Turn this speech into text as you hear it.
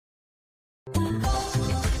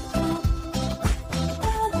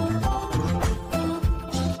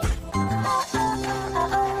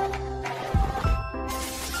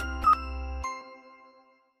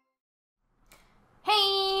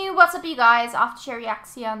up, you guys? After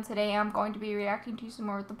reaction today, I'm going to be reacting to some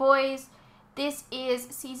more of The Boys. This is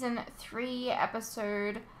season 3,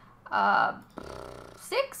 episode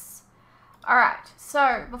 6. Alright,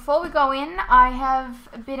 so before we go in, I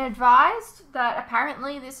have been advised that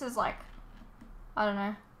apparently this is like, I don't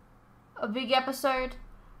know, a big episode.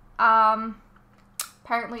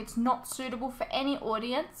 Apparently it's not suitable for any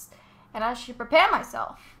audience, and I should prepare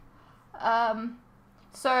myself.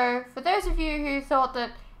 So for those of you who thought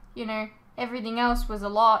that, you know, everything else was a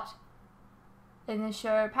lot in the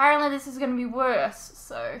show, apparently this is going to be worse,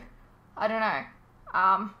 so I don't know.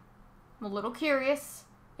 I'm a little curious.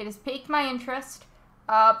 It has piqued my interest,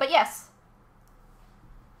 but yes,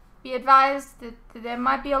 be advised that there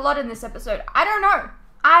might be a lot in this episode. I don't know.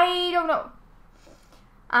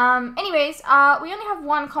 Anyways, we only have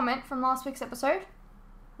one comment from last week's episode.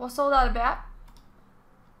 What's all that about?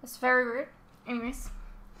 That's very rude. Anyways.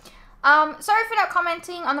 Sorry for not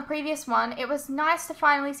commenting on the previous one. It was nice to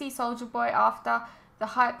finally see Soldier Boy after the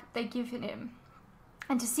hype they given him.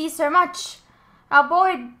 And to see so much. Our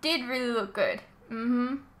boy did really look good.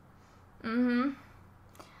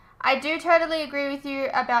 I do totally agree with you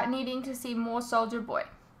about needing to see more Soldier Boy.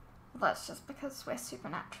 Well, that's just because we're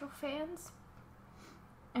Supernatural fans.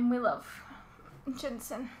 And we love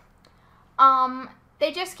Jensen.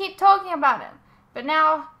 They just keep talking about him. But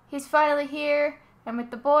now he's finally here. And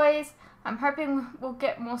with The Boys, I'm hoping we'll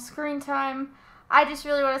get more screen time. I just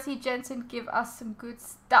really want to see Jensen give us some good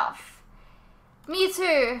stuff. Me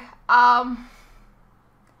too. I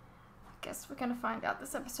guess we're going to find out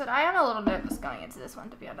this episode. I am a little nervous going into this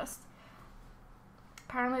one, to be honest.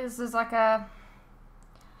 Apparently this is like a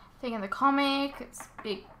thing in the comic. It's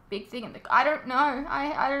a big thing in the... I don't know.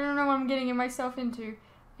 I don't know what I'm getting myself into.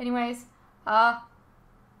 Anyways,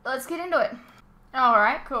 let's get into it.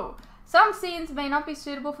 Alright, cool. Some scenes may not be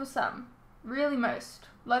suitable for some. Really most.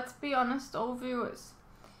 Let's be honest, all viewers.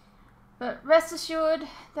 But rest assured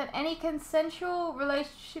that any consensual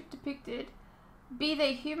relationship depicted, be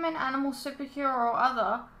they human, animal, superhero, or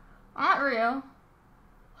other, aren't real,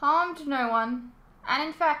 harmed no one, and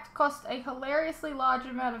in fact cost a hilariously large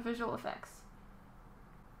amount of visual effects.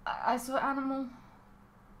 I saw Animal,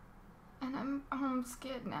 and I'm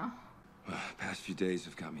scared now. Past few days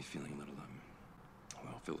have got me feeling a little,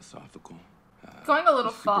 well, philosophical. Going a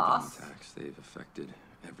little fast. Attacks, they've affected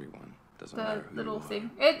everyone. Doesn't the matter who little you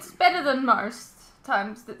thing. are. It's better than most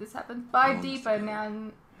times that this happens. Buy deeper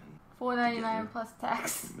now, $4.99 plus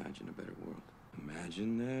tax. Imagine a better world.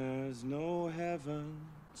 Imagine there's no heaven.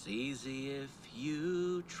 It's easy if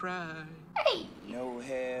you try. Hey! No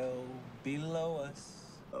hell below us,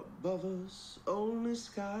 above us, only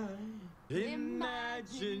sky.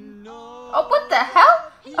 Imagine no. Oh, what the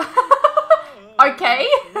hell? Okay.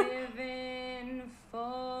 Living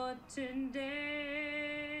for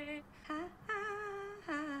today.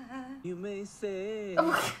 You may say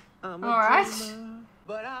I'm a Alright. dreamer,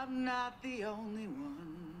 but I'm not the only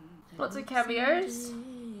one. Lots of cameos.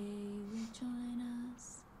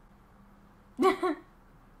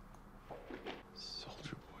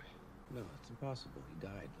 Soldier Boy. No, it's impossible. He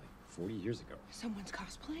died like 40 years ago. Someone's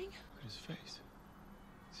cosplaying? Look at his face.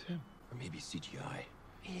 It's him. Or maybe CGI.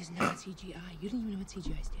 It is not CGI. You don't even know what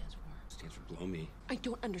CGI stands for. Stands for blow me. I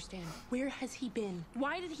don't understand. Where has he been?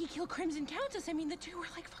 Why did he kill Crimson Countess? I mean, the two were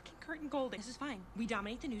like fucking curtain gold. This is fine. We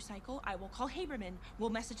dominate the news cycle. I will call Haberman. We'll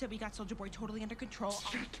message that we got Soldier Boy totally under control.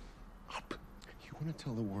 Shut up. You want to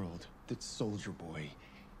tell the world that Soldier Boy,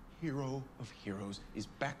 hero of heroes, is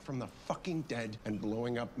back from the fucking dead and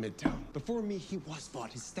blowing up Midtown. Before me, he was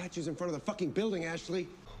Vought. His statue's in front of the fucking building, Ashley.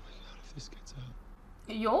 Oh my god, if this gets out.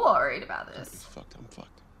 You're worried about It's this. fucked. I'm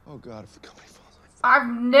fucked. Oh god, if the company falls, I've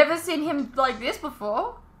never seen him like this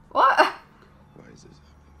before. What? why is this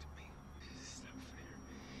happening to me? This is not fair.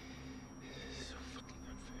 This is so fucking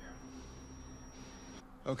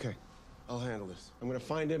unfair. Okay, I'll handle this. I'm gonna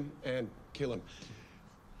find him and kill him.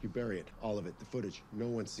 You bury it, all of it, the footage. No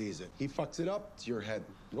one sees it. He fucks it up, it's your head.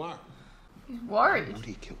 Noir. He's Why worried. would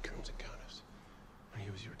he kill Crimson Countess when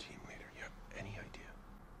he was your team leader? You have any idea?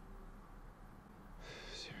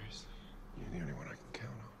 Seriously. You're the only one I can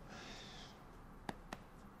count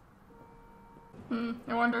on.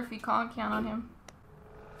 I wonder if you can't count on him.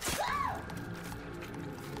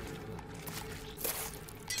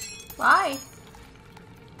 Why?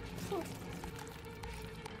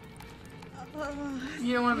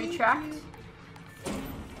 You don't want to be tracked?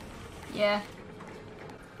 Yeah.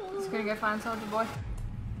 Just gonna go find Soldier Boy.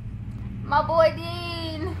 My boy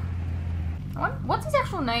Dean! What's his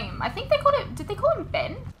actual name? I think they called it... Did they call him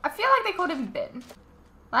Ben? I feel like they called him Ben.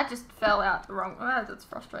 That just fell out the wrong... Oh, that's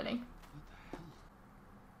frustrating.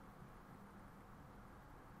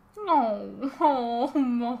 No. Oh,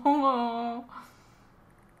 no.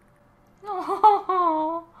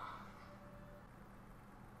 No.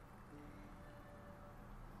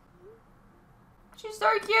 She's so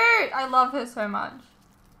cute. I love her so much.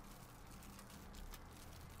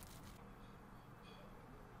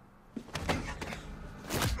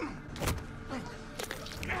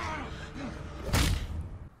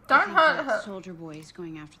 Don't hurt her. Soldier Boy is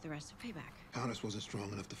going after the rest of Payback. Countess wasn't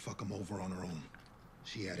strong enough to fuck him over on her own.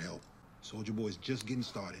 She had help. Soldier Boy's just getting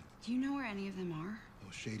started. Do you know where any of them are?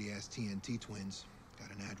 Those shady-ass TNT twins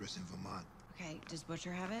got an address in Vermont. Okay, does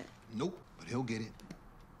Butcher have it? Nope, but he'll get it.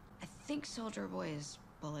 I think Soldier Boy is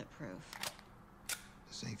bulletproof.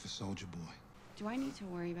 This ain't for Soldier Boy. Do I need to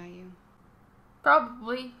worry about you?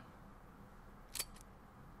 Probably.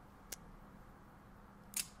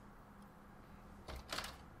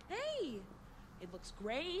 Hey, it looks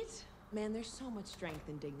great. Man, there's so much strength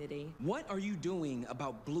and dignity. What are you doing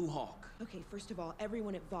about Blue Hawk? Okay, first of all,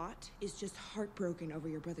 everyone at Vought is just heartbroken over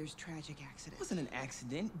your brother's tragic It accident. wasn't an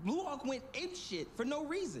accident. Blue Hawk went apeshit for no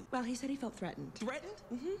reason. Well, he said he felt threatened. Threatened?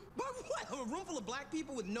 Mm-hmm. What? A room full of black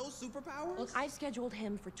people with no superpowers? Look, I've scheduled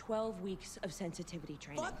him for 12 weeks of sensitivity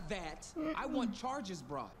training. Fuck that. I want charges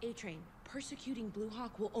brought. A-Train, persecuting Blue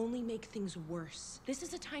Hawk will only make things worse. This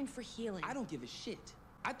is a time for healing. I don't give a shit.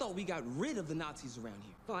 I thought we got rid of the Nazis around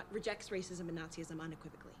here. Vought rejects racism and Nazism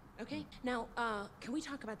unequivocally. Okay? Now, can we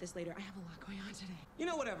talk about this later? I have a lot going on today. You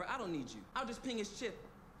know, whatever. I don't need you. I'll just ping his chip.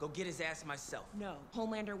 Go get his ass myself. No.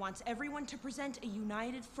 Homelander wants everyone to present a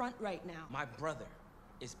united front right now. My brother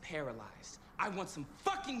is paralyzed. I want some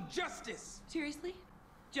fucking justice. Seriously?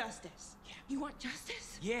 Justice. Yeah. You want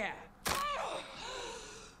justice? Yeah.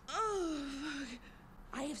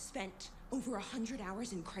 I have spent over 100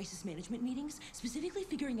 hours in crisis management meetings, specifically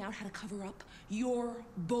figuring out how to cover up your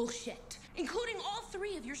bullshit, including all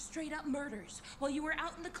 3 of your straight-up murders while you were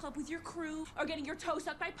out in the club with your crew or getting your toe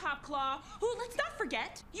sucked by Popclaw, who, let's not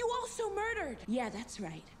forget, you also murdered. Yeah, that's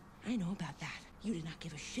right. I know about that. You did not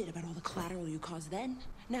give a shit about all the collateral you caused then.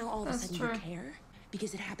 Now all of a sudden you care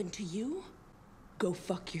because it happened to you? Go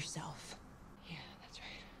fuck yourself. Yeah, that's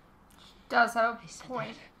right. Does have a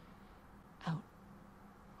point. Out.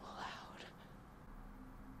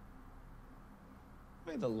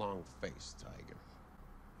 Play the long face, Tiger.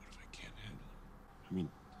 What if I can't handle him? I mean,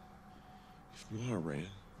 if Noir ran,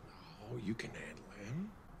 oh, you can handle him.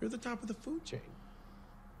 You're the top of the food chain.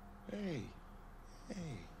 Hey.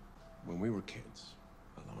 When we were kids,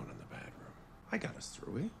 alone in the bedroom, I got us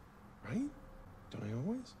through it, right? Don't I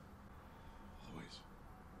always? Always.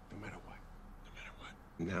 No matter what. No matter what.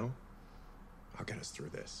 Now, I'll get us through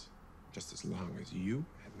this. Just as long as you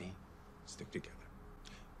and me stick together.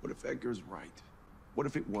 What if Edgar's right? What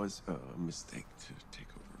if it was a mistake to take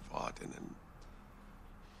over Vought and then...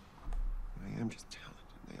 I am just talented.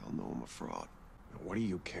 They all know I'm a fraud. Now, what do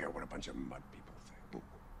you care what a bunch of mud people think?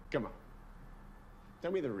 Come on.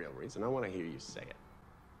 Tell me the real reason. I want to hear you say it.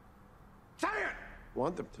 Say it!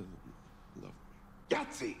 Want them to love me.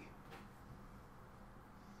 Yahtzee!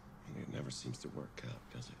 And it never seems to work out,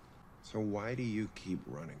 does it? So why do you keep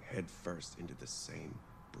running headfirst into the same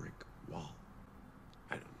brick wall?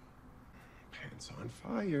 I don't know. Pants on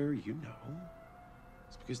fire, you know.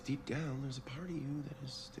 It's because deep down there's a part of you that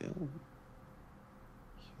is still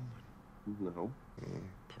human. No.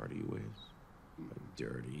 Part of you is. A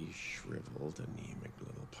dirty, shriveled, anemic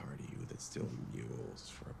little part of you that still mules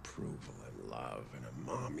for approval and love and a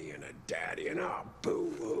mommy and a daddy and a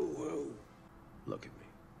boo-hoo-hoo. Look at me.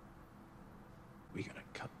 We gotta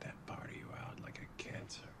cut that part of you out like a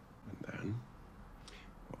cancer. And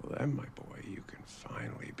then, my boy, you can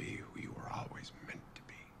finally be who you were always meant to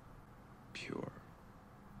be. Pure.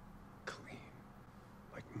 Clean.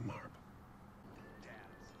 Like marble.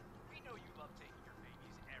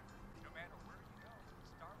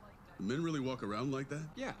 Men really walk around like that?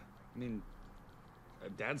 Yeah, I mean,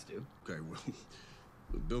 dads do. Okay, well,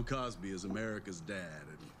 Bill Cosby is America's dad,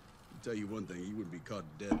 and I'll tell you one thing, he would be caught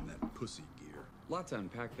dead in that pussy gear. Lot to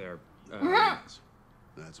unpack there.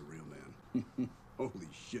 That's a real man. Holy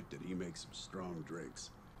shit, did he make some strong drinks.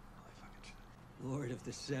 Lord of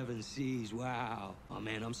the Seven Seas, wow. Oh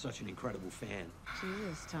man, I'm such an incredible fan.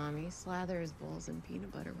 Jesus, Tommy, slather his bowls in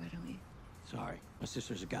peanut butter, why don't we? Sorry, my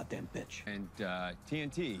sister's a goddamn bitch. And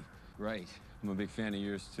TNT, right. I'm a big fan of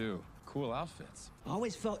yours too. Cool outfits. I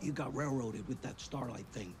always felt you got railroaded with that Starlight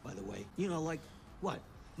thing, by the way. You know, like, what?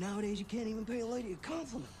 Nowadays you can't even pay a lady a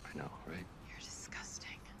compliment. I know, right? You're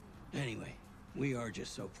disgusting. Anyway, we are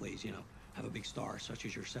just so pleased, you know, have a big star such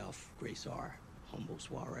as yourself grace our humble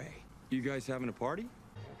soiree. You guys having a party?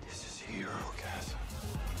 This is Herogasm.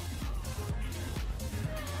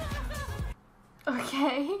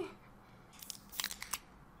 Okay.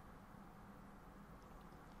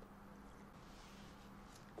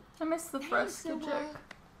 I missed the fresco joke.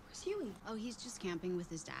 Where's Huey? Oh, he's just camping with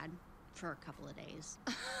his dad for a couple of days.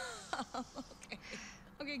 Okay.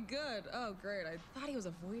 Okay, good. Oh, great. I thought he was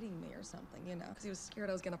avoiding me or something, you know, because he was scared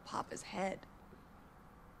I was gonna pop his head.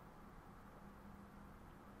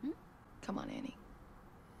 Come on, Annie.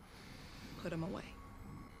 Put him away.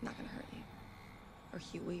 Not gonna hurt you. Or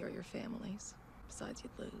Huey or your families. Besides,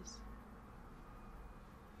 you'd lose.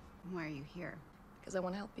 Why are you here? Because I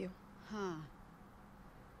want to help you. Huh.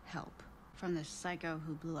 Help. From the psycho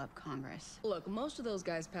who blew up Congress. Look, most of those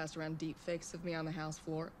guys passed around deep fakes of me on the house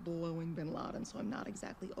floor blowing bin Laden, so I'm not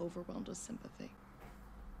exactly overwhelmed with sympathy.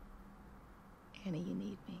 Annie, you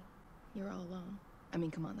need me. You're all alone. I mean,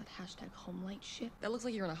 come on, that hashtag homelight shit. That looks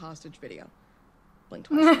like you're in a hostage video. Blink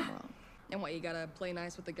twice, I'm wrong. And what, you gotta play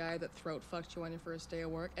nice with the guy that throat fucked you on your first day of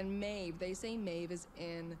work? And Maeve, they say Maeve is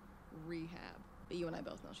in rehab. But you and I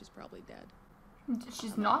both know she's probably dead.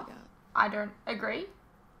 She's not? I don't agree.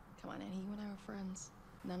 Come on, Annie, you and I are friends.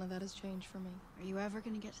 None of that has changed for me. Are you ever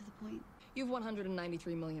gonna get to the point? You have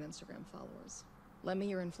 193 million Instagram followers. Lend me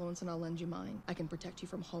your influence and I'll lend you mine. I can protect you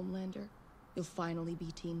from Homelander. You'll finally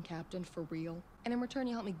be team captain for real. And in return,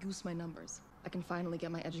 you help me goose my numbers. I can finally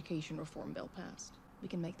get my education reform bill passed. We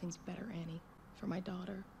can make things better, Annie. For my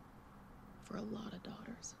daughter. For a lot of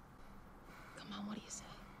daughters. Come on, what do you say?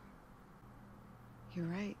 You're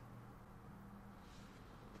right.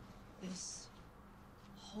 This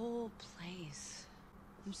whole place.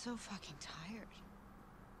 I'm so fucking tired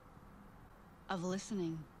of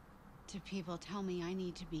listening to people tell me I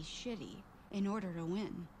need to be shitty in order to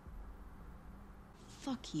win.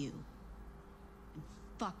 Fuck you. And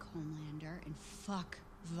fuck Homelander. And fuck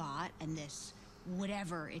Vought and this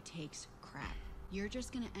whatever it takes crap. You're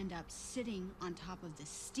just gonna end up sitting on top of this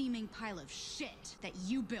steaming pile of shit that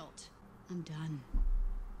you built. I'm done.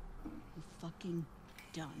 I'm fucking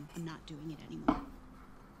done. I'm not doing it anymore.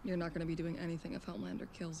 You're not gonna be doing anything if Homelander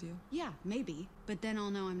kills you. Yeah, maybe. But then I'll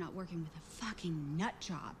know I'm not working with a fucking nut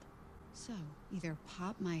job. So, either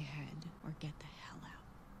pop my head or get the hell out.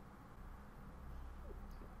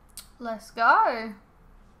 Let's go.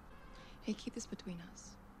 Hey, keep this between us.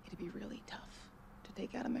 It'd be really tough to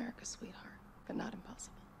take out America's sweetheart, but not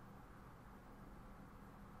impossible.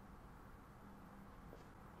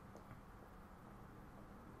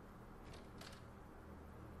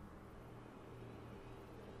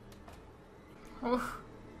 Oof.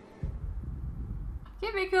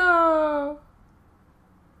 Kimiko!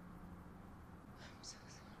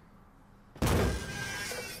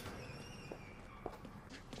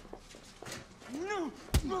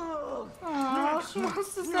 Oh, she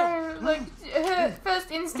wants to say, like, her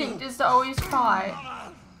first instinct is to always fight.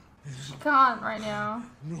 She can't right now.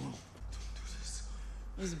 No.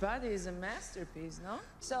 His body is a masterpiece, no?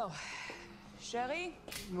 So, Sherry?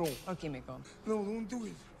 No. Okay, Miko. No, don't do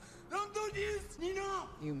it. Don't do this, Nina!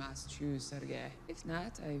 You must choose, Sergei. If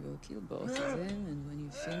not, I will kill both of them, and when you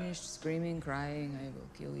finish screaming, crying, I will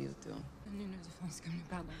kill you too.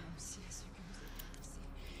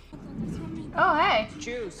 Oh, hey.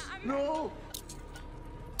 Choose. No!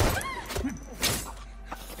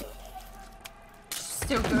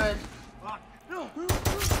 Still good. No!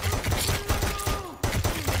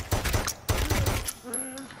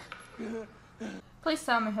 Please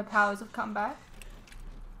tell me her powers have come back.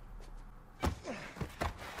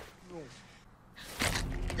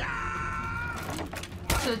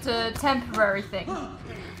 So it's a temporary thing.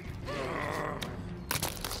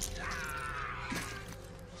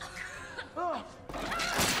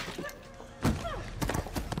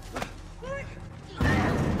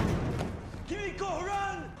 Kimiko,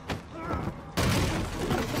 run!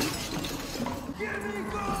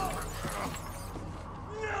 Kimiko!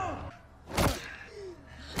 No!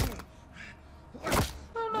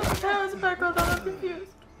 Oh no, the powers are back on. I'm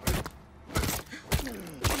confused.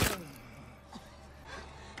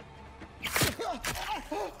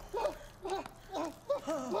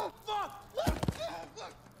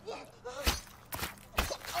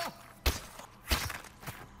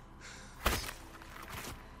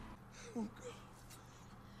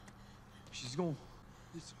 She's gone.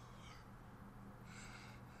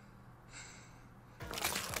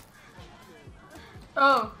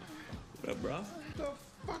 Oh. What up, bro? The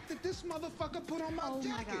fuck did this motherfucker put on my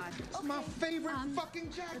jacket? my God. It's my favorite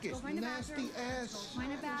fucking jacket. Let's go find a Nasty bathroom. ass. Let's go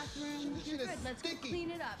find a bathroom. Shit You're is good. Let's go sticky.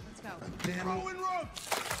 clean it up. Let's go. Damn it. Throwing ropes!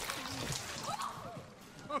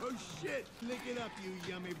 Oh shit! Lick it up, you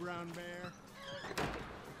yummy brown bear.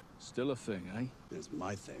 Still a thing, eh? It's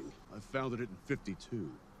my thing. I founded it in '52.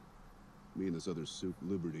 Me and this other soup,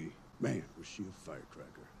 Liberty, Man, was she a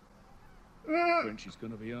firecracker. Frenchie's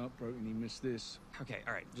gonna be heartbroken he missed this. Okay,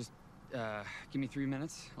 all right, just give me 3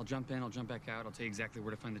 minutes. I'll jump in, I'll jump back out. I'll tell you exactly where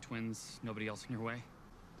to find the twins. Nobody else in your way.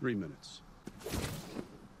 3 minutes.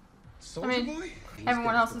 I mean,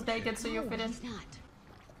 everyone else's day gets so you'll fit in.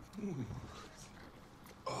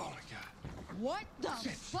 Oh my god. What the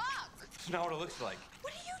fuck? It's not what it looks like.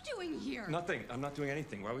 What are you doing here? Nothing. I'm not doing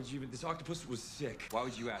anything. Why would you even... This octopus was sick. Why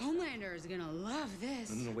would you ask? Homelander is gonna love this.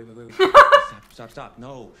 No, wait. Stop.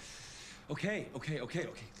 No. Okay.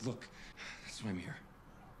 Look, that's why I'm here.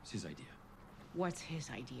 It's his idea. What's his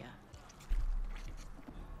idea?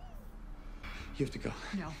 You have to go.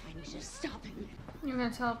 No, I need to stop him. You're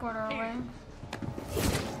gonna teleport her away.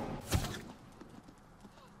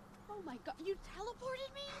 Oh my god, you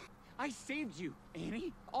teleported me? I saved you,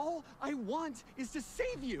 Annie. All I want is to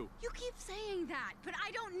save you. You keep saying that, but I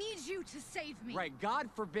don't need you to save me. Right, God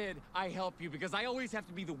forbid I help you because I always have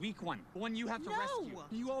to be the weak one, the one you have to rescue.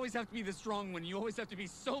 You always have to be the strong one. You always have to be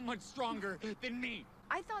so much stronger than me.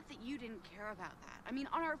 I thought that you didn't care about that. I mean,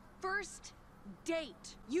 on our first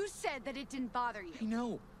date, you said that it didn't bother you. I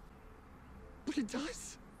know, but it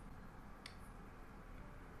does.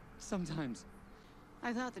 Sometimes.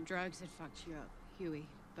 I thought the drugs had fucked you up, Huey,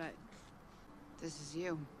 but this is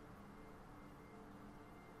you.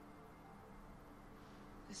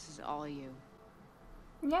 This is all you.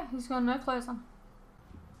 Yeah, he's got no clothes on.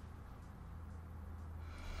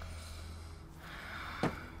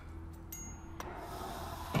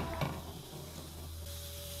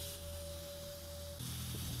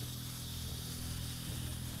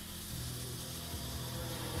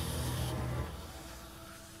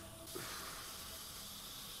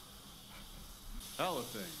 Hella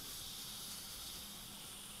thing.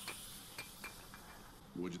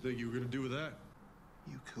 What'd you think you were gonna do with that?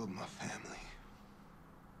 You killed my family.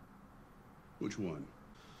 Which one?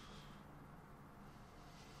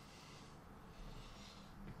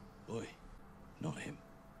 Boy, not him.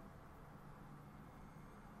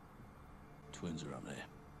 Twins are up there.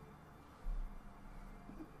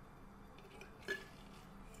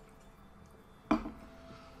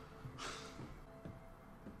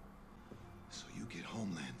 So you get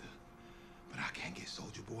Homelander, but I can't get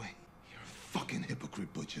Soldier Boy? You're a fucking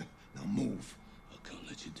hypocrite, Butcher. Now move. I can't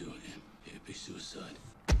let you do it, him. It'd be suicide.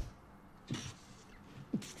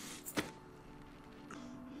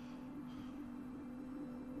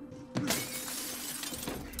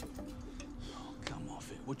 Oh, come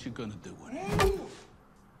off it. What you gonna do with it?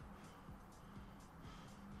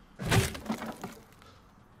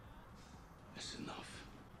 That's enough.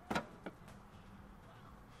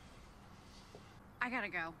 I gotta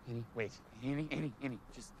go. Annie, wait. Annie,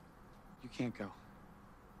 just... You can't go.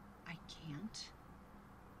 I can't?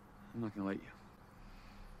 I'm not gonna let you.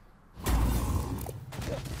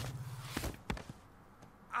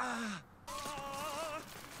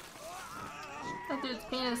 That dude's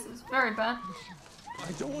penis is very bad.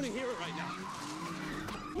 I don't want to hear it right now.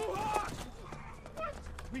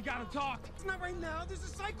 We gotta talk. Not right now. There's a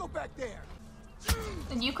psycho back there.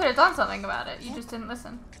 And you could have done something about it. You just didn't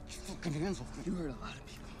listen. Fucking hands off me. You hurt a lot of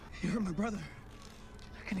people. You hurt my brother.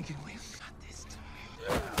 How can I get away from this time?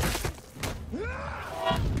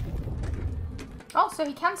 Oh, so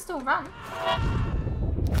he can still run.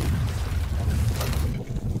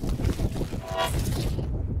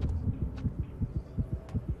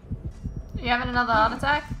 You having another heart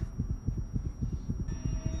attack?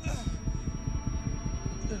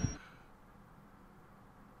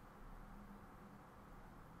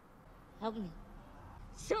 Help me.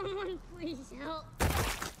 Someone please help.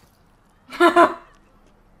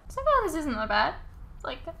 Somehow this isn't that bad.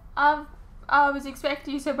 Like, I was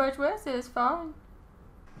expecting so much worse. It's fine.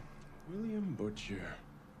 William Butcher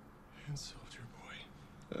and Soldier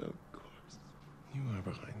Boy. Of course. You are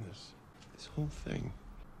behind this. This whole thing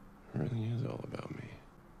really is all about me.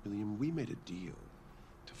 William, we made a deal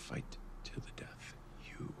to fight to the death.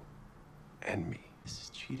 You and me. This is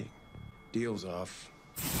cheating. Deal's off.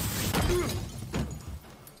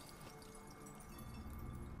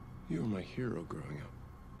 You were my hero growing up.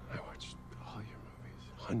 I watched all your movies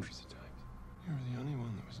hundreds of times. You were the only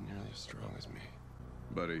one that was nearly as strong as me.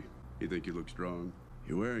 Buddy, you think you look strong?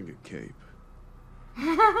 You're wearing a cape.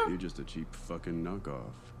 You're just a cheap fucking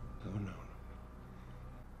knockoff. Oh, no.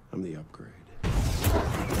 I'm the upgrade.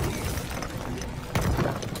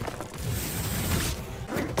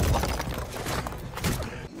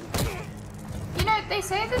 You know, they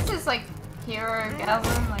say this is like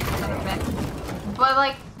Herogasm, like something bad. But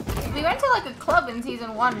like, we went to like a club in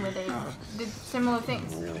season 1 where they did similar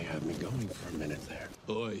things. You really had me going for a minute there.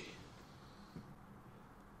 Oi.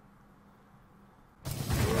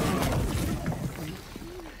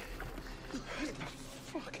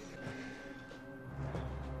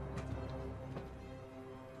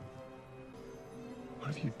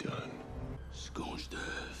 you done? Scorch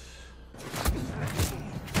death.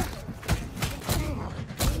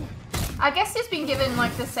 I guess he's been given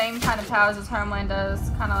like the same kind of powers as Homelander. It's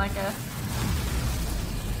kind of like a...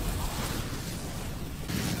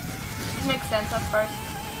 Makes sense, I suppose.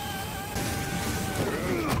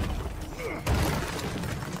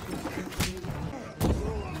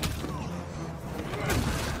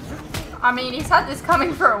 I mean, he's had this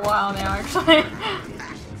coming for a while now, actually.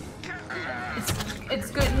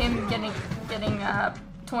 it's good him getting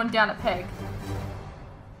torn down a peg.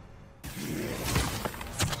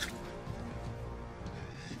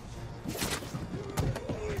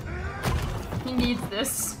 He needs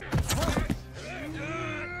this.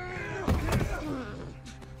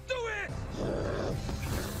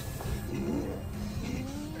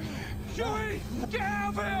 Joey! Get out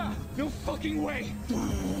of here! No fucking way!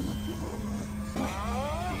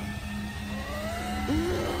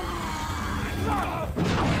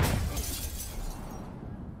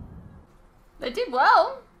 They did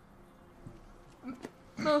well.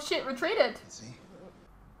 Little shit retreated.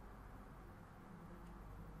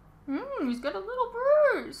 He's got a little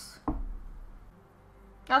bruise.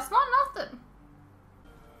 That's not nothing.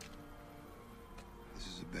 This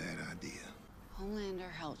is a bad idea.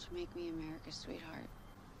 Homelander helped make me America's sweetheart.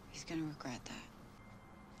 He's gonna regret that.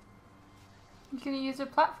 He's gonna use her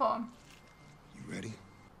platform. You ready?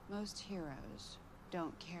 Most heroes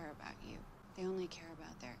don't care about you. They only care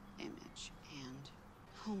about their image, and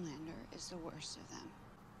Homelander is the worst of them.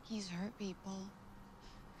 He's hurt people.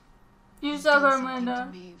 You He's saw done something to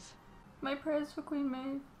Homelander. Maeve. My prayers for Queen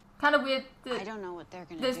Maeve. Kind of weird that I don't know what they're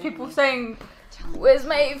gonna there's do to people me. saying, "Where's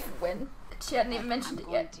Maeve?" when she hadn't even mentioned it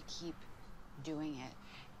I'm yet. going to keep doing it,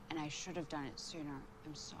 and I should have done it sooner.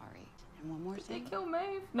 I'm sorry. And one more Did thing. they kill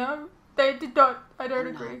Maeve? No, they did not. I don't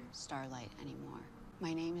I'm agree. not Starlight anymore.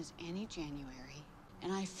 My name is Annie January,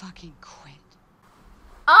 and I fucking quit.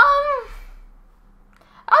 That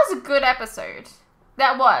was a good episode.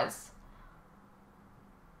 That was.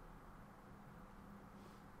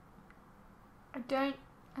 I don't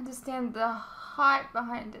understand the hype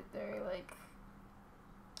behind it though, like,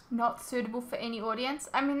 not suitable for any audience.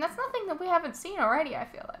 I mean, that's nothing that we haven't seen already, I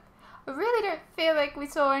feel like. I really don't feel like we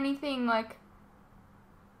saw anything, like,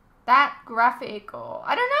 that graphic, or,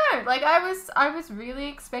 I don't know, like, I was really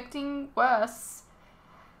expecting worse.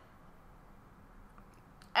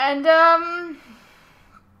 And, I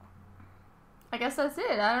guess that's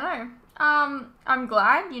it, I don't know. I'm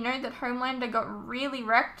glad, you know, that Homelander got really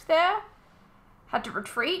wrecked there. Had to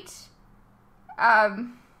retreat.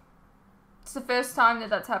 It's the first time that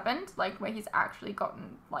that's happened, like, where he's actually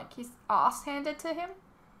gotten, like, his ass handed to him.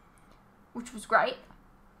 Which was great.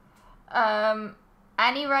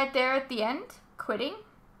 Annie right there at the end, quitting.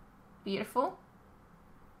 Beautiful.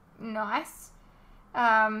 Nice.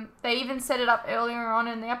 They even set it up earlier on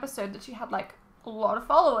in the episode that she had, like, a lot of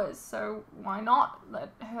followers, so why not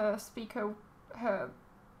let her speak her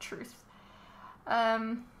truth.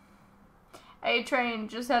 A-Train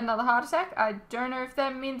just had another heart attack. I don't know if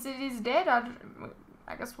that means it is dead.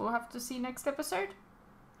 I guess we'll have to see next episode.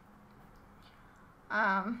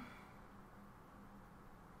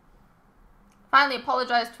 Finally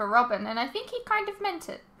apologized for Robin, and I think he kind of meant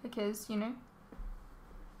it, because, you know,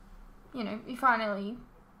 he finally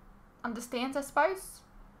understands, I suppose.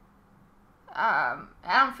 I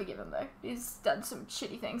don't forgive him, though. He's done some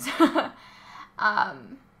shitty things.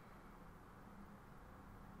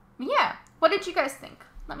 Yeah, what did you guys think?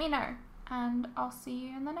 Let me know, and I'll see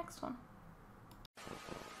you in the next one.